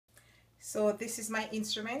So this is my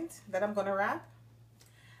instrument that I'm gonna wrap.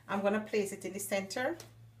 I'm gonna place it in the center.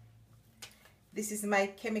 This is my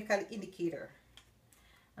chemical indicator,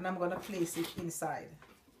 and I'm gonna place it inside.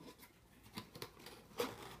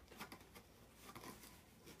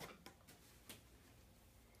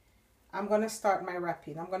 I'm gonna start my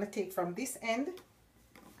wrapping. I'm gonna take from this end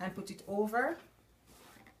and put it over.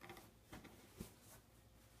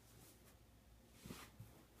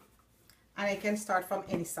 And I can start from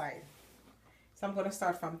any side. So I'm gonna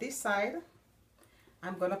start from this side.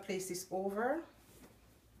 I'm gonna place this over.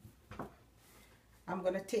 I'm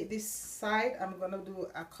gonna take this side, I'm gonna do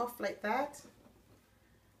a cuff like that.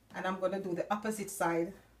 And I'm gonna do the opposite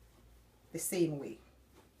side the same way.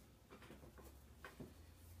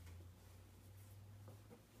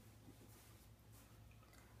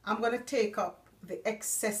 I'm going to take up the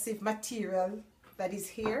excessive material that is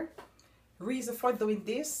here. Reason for doing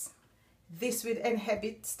this will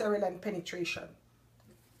inhibit sterile penetration.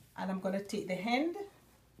 And I'm going to take the hand,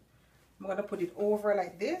 I'm going to put it over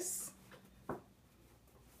like this.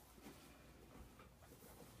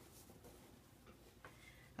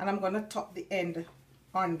 And I'm going to tuck the end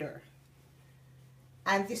under.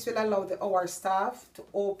 And this will allow the hour staff to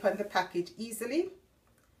open the package easily.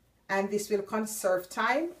 And this will conserve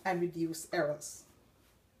time and reduce errors.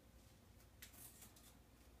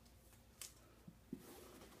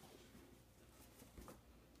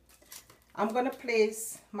 I'm going to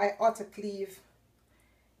place my autoclave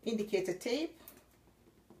indicator tape.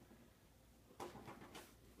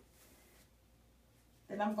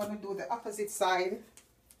 Then I'm going to do the opposite side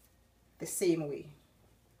the same way.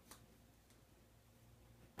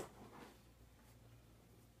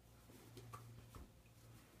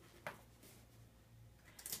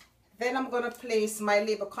 Then I'm going to place my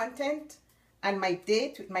label content and my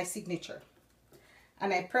date with my signature.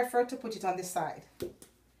 And I prefer to put it on the side.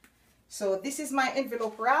 So this is my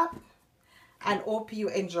envelope wrap, and hope you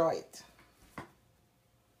enjoy it.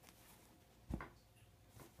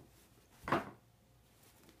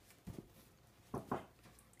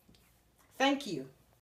 Thank you.